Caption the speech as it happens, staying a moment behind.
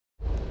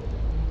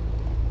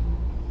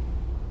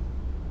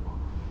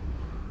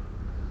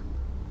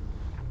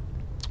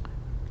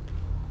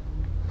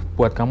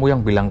Buat kamu yang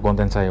bilang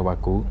konten saya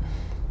WAGU,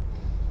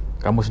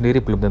 kamu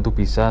sendiri belum tentu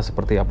bisa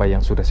seperti apa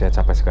yang sudah saya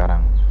capai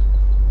sekarang.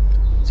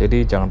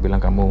 Jadi jangan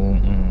bilang kamu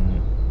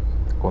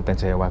konten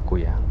saya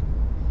WAGU ya.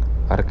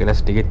 Hargailah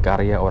sedikit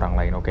karya orang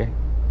lain, oke?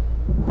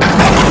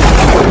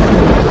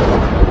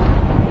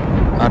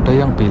 Ada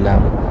yang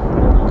bilang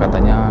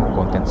katanya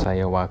konten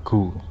saya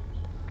WAGU.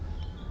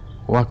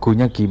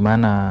 WAGUnya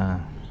gimana?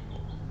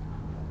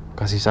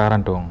 Kasih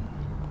saran dong.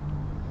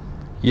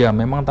 Ya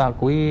memang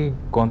tak akui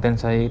konten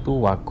saya itu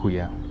WAGU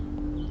ya.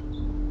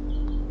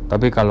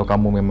 Tapi kalau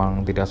kamu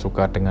memang tidak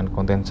suka dengan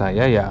konten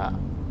saya ya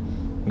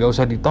nggak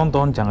usah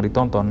ditonton, jangan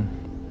ditonton.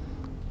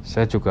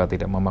 Saya juga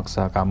tidak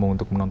memaksa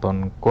kamu untuk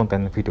menonton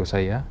konten video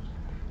saya.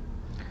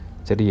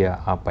 Jadi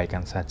ya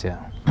abaikan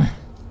saja.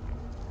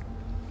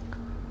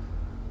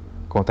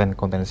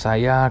 Konten-konten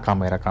saya,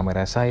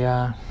 kamera-kamera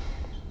saya,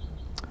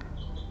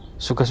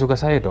 suka-suka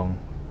saya dong.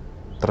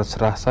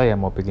 Terserah saya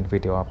mau bikin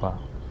video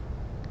apa.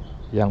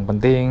 Yang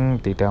penting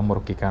tidak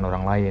merugikan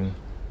orang lain.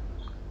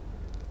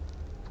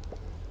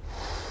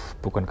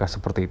 Bukankah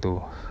seperti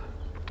itu?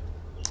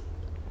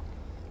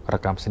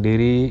 Rekam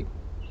sendiri,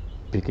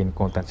 bikin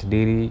konten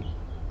sendiri,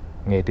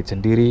 ngedit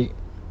sendiri,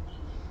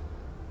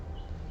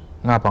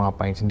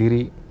 ngapa-ngapain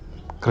sendiri,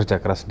 kerja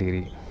keras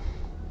sendiri.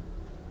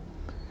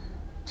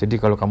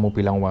 Jadi kalau kamu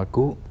bilang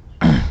WAGU,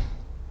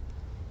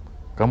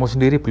 kamu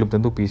sendiri belum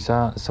tentu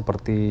bisa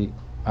seperti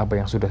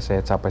apa yang sudah saya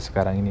capai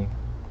sekarang ini.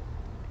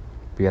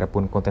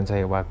 Biarpun konten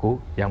saya WAGU,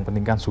 yang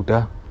penting kan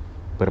sudah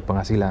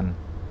berpenghasilan.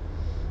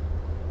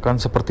 Kan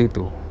seperti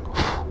itu.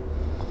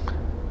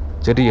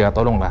 Jadi ya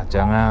tolonglah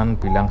jangan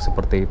bilang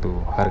seperti itu.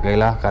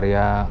 Hargailah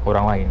karya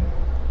orang lain.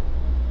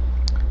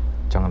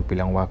 Jangan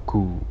bilang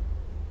WAGU.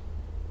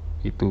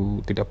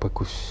 Itu tidak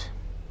bagus.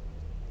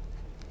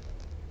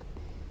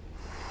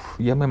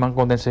 Ya memang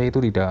konten saya itu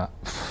tidak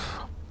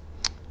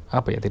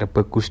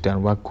bagus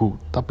dan WAGU.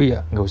 Tapi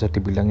ya nggak usah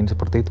dibilangin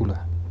seperti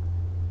itulah.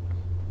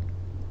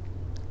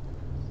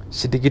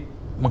 Sedikit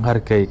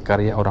menghargai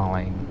karya orang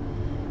lain.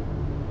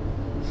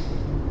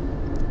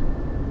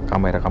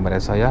 Kamera-kamera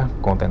saya,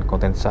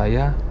 konten-konten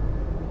saya,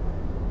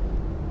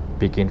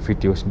 bikin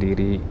video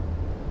sendiri,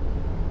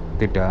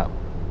 tidak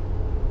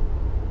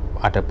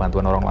ada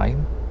bantuan orang lain.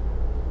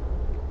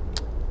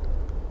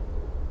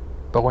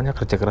 Pokoknya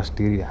kerja keras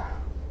sendiri ya.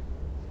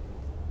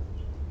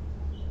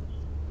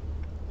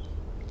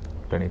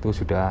 Dan itu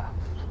sudah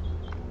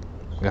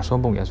nggak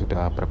sombong ya,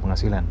 sudah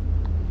berpenghasilan.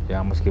 Ya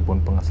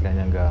meskipun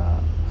penghasilannya nggak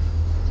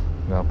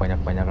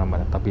banyak-banyak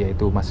amat, tapi ya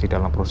itu masih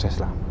dalam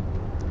proses lah.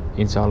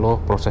 Insya Allah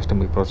proses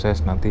demi proses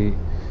nanti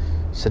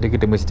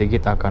sedikit demi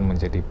sedikit akan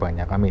menjadi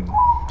banyak, amin.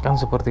 Kan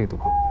seperti itu,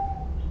 bro.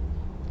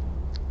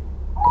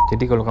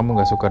 Jadi kalau kamu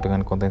nggak suka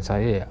dengan konten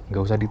saya ya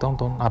nggak usah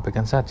ditonton,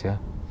 abaikan saja.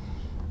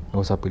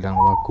 Nggak usah bilang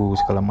WAGU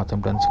segala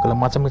macam dan segala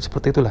macam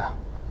seperti itulah.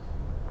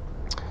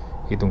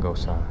 Itu nggak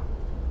usah.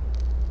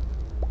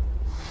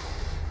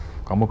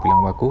 Kamu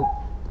bilang WAGU,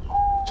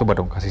 coba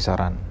dong kasih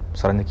saran.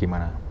 Sarannya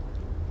gimana?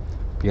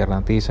 Biar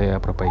nanti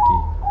saya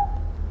perbaiki.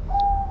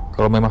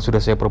 Kalau memang sudah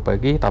saya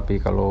perbaiki,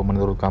 tapi kalau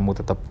menurut kamu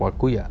tetap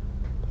WAGU ya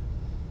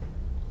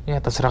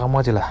terserah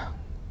kamu aja lah.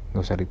 Nggak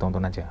usah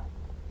ditonton aja.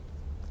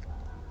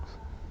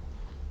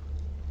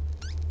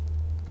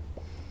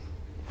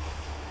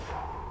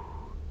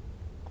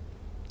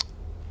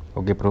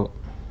 Oke bro,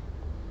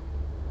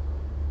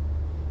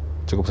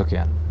 cukup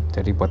sekian.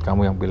 Jadi buat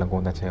kamu yang bilang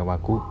konten saya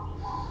WAGU,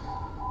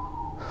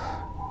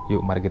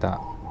 yuk mari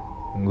kita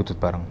ngutut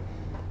bareng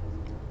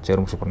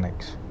Jarum Super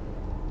Next.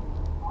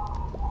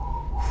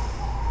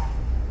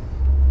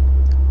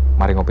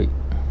 Mari ngopi.